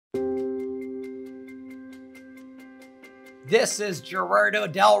This is Gerardo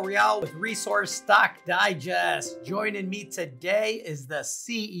Del Real with Resource Stock Digest. Joining me today is the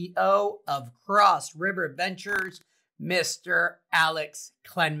CEO of Cross River Ventures, Mr. Alex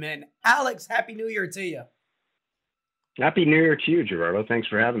Klenman. Alex, Happy New Year to you. Happy New Year to you, Gerardo. Thanks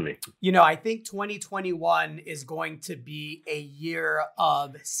for having me. You know, I think 2021 is going to be a year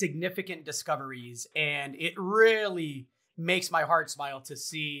of significant discoveries, and it really makes my heart smile to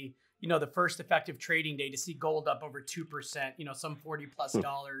see, the first effective trading day, to see gold up over 2%, some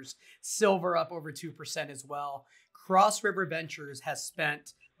 $40+ silver up over 2% as well. Cross River Ventures has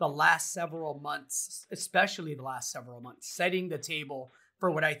spent the last several months, especially the last several months, setting the table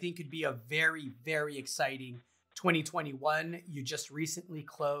for what I think could be a very, very exciting 2021. You just recently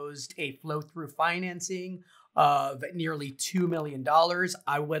closed a flow-through financing of nearly $2 million.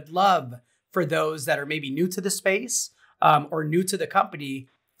 I would love for those that are maybe new to the space or new to the company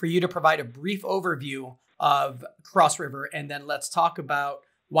for you to provide a brief overview of Cross River, and then let's talk about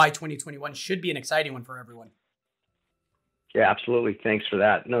why 2021 should be an exciting one for everyone. Yeah, absolutely. Thanks for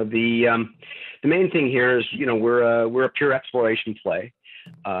that. No, the main thing here is, we're a pure exploration play.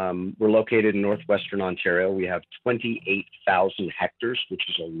 We're located in northwestern Ontario. We have 28,000 hectares, which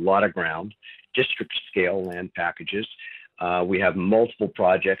is a lot of ground, district scale land packages. We have multiple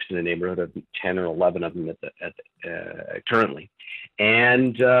projects in the neighborhood of 10 or 11 of them currently.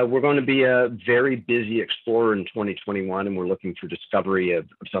 And we're going to be a very busy explorer in 2021, and we're looking for discovery of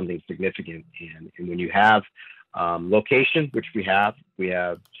something significant. And when you have location, which we have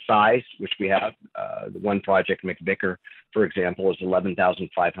size, which we have. The one project, McVicker, for example, is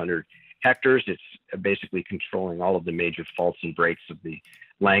 11,500 hectares. It's basically controlling all of the major faults and breaks of the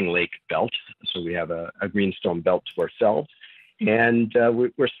Lang Lake belt. So we have a greenstone belt to ourselves, and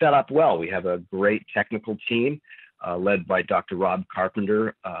we're set up well. We have a great technical team led by Dr. Rob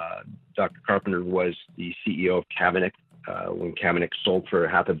Carpenter. Dr. Carpenter was the CEO of Kavanic when Kavanic sold for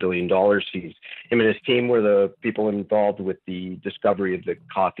 $500 million. Him and his team were the people involved with the discovery of the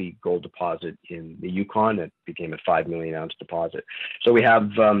Coffee gold deposit in the Yukon that became a 5 million ounce deposit. So we have,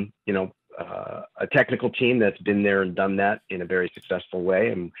 a technical team that's been there and done that in a very successful way,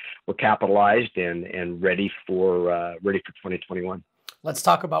 and we're capitalized and ready for 2021. Let's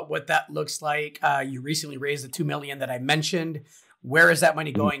talk about what that looks like. You recently raised the $2 million that I mentioned. Where is that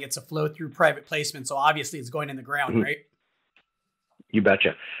money going? It's a flow through private placement, so obviously it's going in the ground, right? You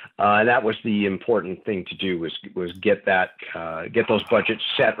betcha. And that was the important thing to do was get those budgets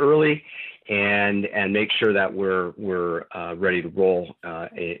set early and make sure that we're ready to roll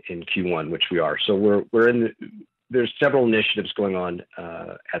in Q1, which we are. So there's several initiatives going on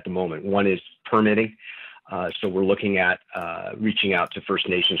at the moment. One is permitting. So we're looking at reaching out to First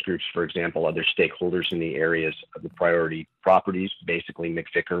Nations groups, for example, other stakeholders in the areas of the priority properties. Basically,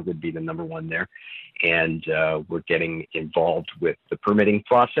 McVicker would be the number one there. And we're getting involved with the permitting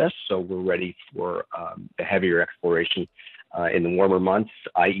process. So we're ready for the heavier exploration in the warmer months,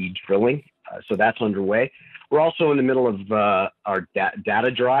 i.e. drilling. So that's underway. We're also in the middle of our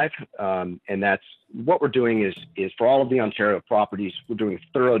data drive, and that's what we're doing is for all of the Ontario properties, we're doing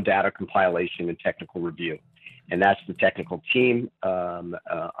thorough data compilation and technical review. And that's the technical team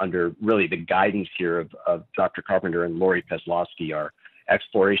under really the guidance here of Dr. Carpenter and Lori Peslowski, our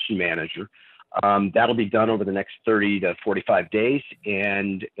exploration manager. That'll be done over the next 30 to 45 days.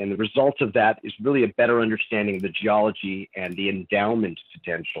 And the result of that is really a better understanding of the geology and the endowment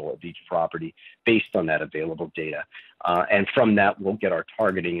potential of each property based on that available data. And from that, we'll get our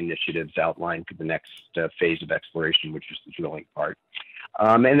targeting initiatives outlined for the next phase of exploration, which is the drilling part.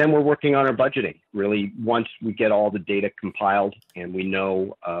 And then we're working on our budgeting. Really, once we get all the data compiled and we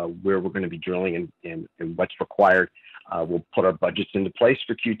know where we're going to be drilling and what's required, we'll put our budgets into place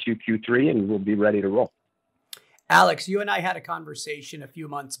for Q2, Q3, and we'll be ready to roll. Alex, you and I had a conversation a few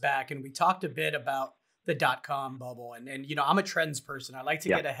months back, and we talked a bit about the .com bubble. And I'm a trends person. I like to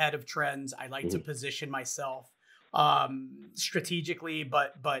get ahead of trends. I like to position myself strategically,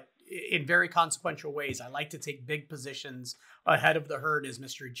 but in very consequential ways. I like to take big positions ahead of the herd, as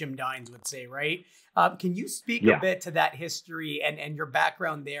Mr. Jim Dines would say, right? Can you speak a bit to that history and your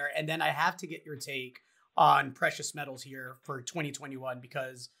background there? And then I have to get your take on precious metals here for 2021,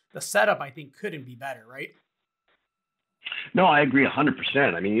 because the setup, I think, couldn't be better, right? No, I agree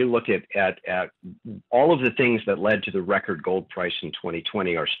 100%. I mean, you look at all of the things that led to the record gold price in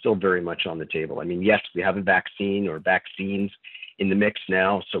 2020 are still very much on the table. I mean, yes, we have a vaccine or vaccines in the mix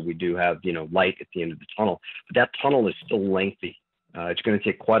now, so we do have, light at the end of the tunnel, but that tunnel is still lengthy. It's going to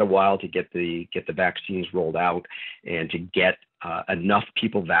take quite a while to get the vaccines rolled out and to get enough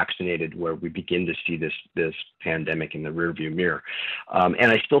people vaccinated where we begin to see this pandemic in the rearview mirror.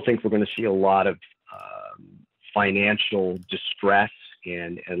 And I still think we're going to see a lot of financial distress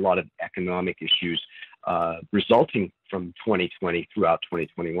and a lot of economic issues resulting from 2020 throughout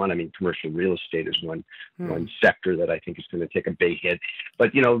 2021. I mean, commercial real estate is one sector that I think is going to take a big hit.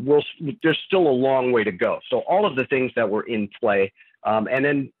 But there's still a long way to go. So all of the things that were in play, and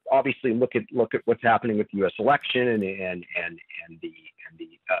then obviously look at what's happening with the U.S. election and the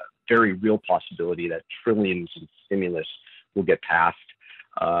very real possibility that trillions in stimulus will get passed.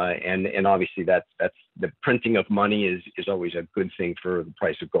 And obviously that's the printing of money is always a good thing for the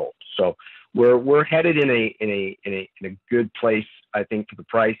price of gold. So we're headed in a good place, I think, for the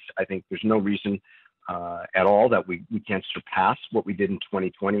price. I think there's no reason at all that we can't surpass what we did in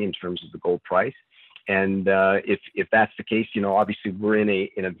 2020 in terms of the gold price. And if that's the case, obviously we're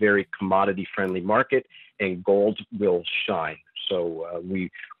in a very commodity friendly market, and gold will shine. So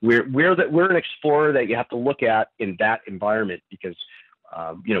we're an explorer that you have to look at in that environment, because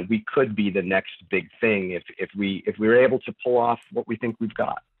we could be the next big thing if we're able to pull off what we think we've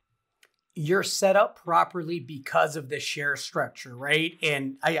got. You're set up properly because of the share structure, right?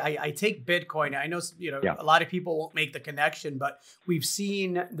 And I take Bitcoin. I know, a lot of people won't make the connection, but we've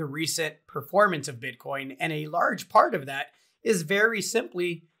seen the recent performance of Bitcoin. And a large part of that is very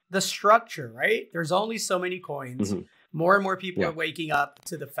simply the structure, right? There's only so many coins. Mm-hmm. More and more people are waking up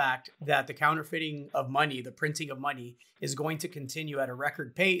to the fact that the counterfeiting of money, the printing of money, is going to continue at a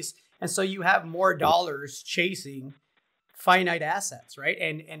record pace. And so you have more dollars chasing finite assets, right?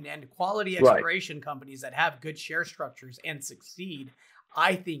 And quality exploration companies that have good share structures and succeed,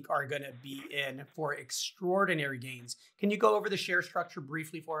 I think, are going to be in for extraordinary gains. Can you go over the share structure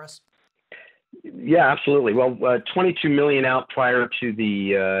briefly for us? Yeah, absolutely. Well, 22 million out prior to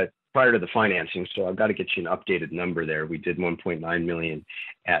the financing. So I've got to get you an updated number there. We did 1.9 million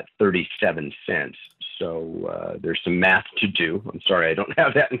at 37 cents. So there's some math to do. I'm sorry, I don't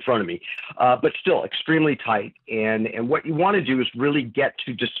have that in front of me, but still extremely tight. And what you want to do is really get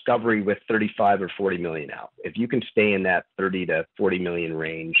to discovery with 35 or 40 million out. If you can stay in that 30 to 40 million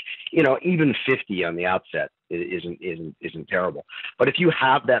range, even 50 on the outset isn't terrible. But if you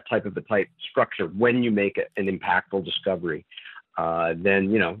have that type of a tight structure when you make an impactful discovery,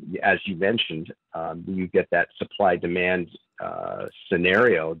 then, as you mentioned, you get that supply-demand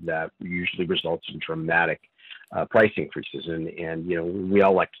scenario that usually results in dramatic price increases. And we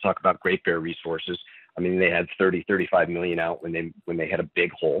all like to talk about Great Bear Resources. I mean, they had 35 million out when they had a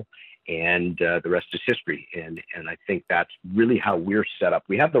big hole, and the rest is history. And I think that's really how we're set up.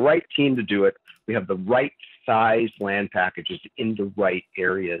 We have the right team to do it. We have the right size land packages in the right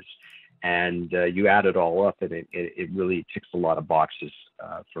areas. And you add it all up, and it really ticks a lot of boxes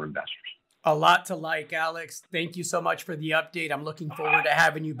for investors. A lot to like, Alex. Thank you so much for the update. I'm looking forward to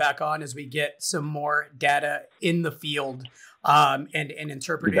having you back on as we get some more data in the field and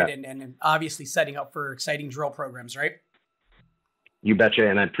interpret it, and obviously setting up for exciting drill programs, right? You betcha,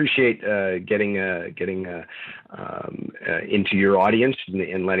 and I appreciate getting into your audience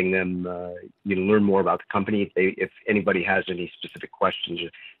and letting them learn more about the company. If anybody has any specific questions,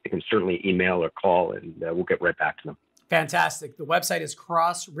 they can certainly email or call, and we'll get right back to them. Fantastic. The website is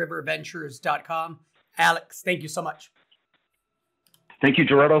crossriverventures.com. Alex, thank you so much. Thank you,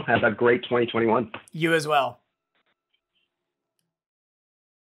 Gerardo. Have a great 2021. You as well.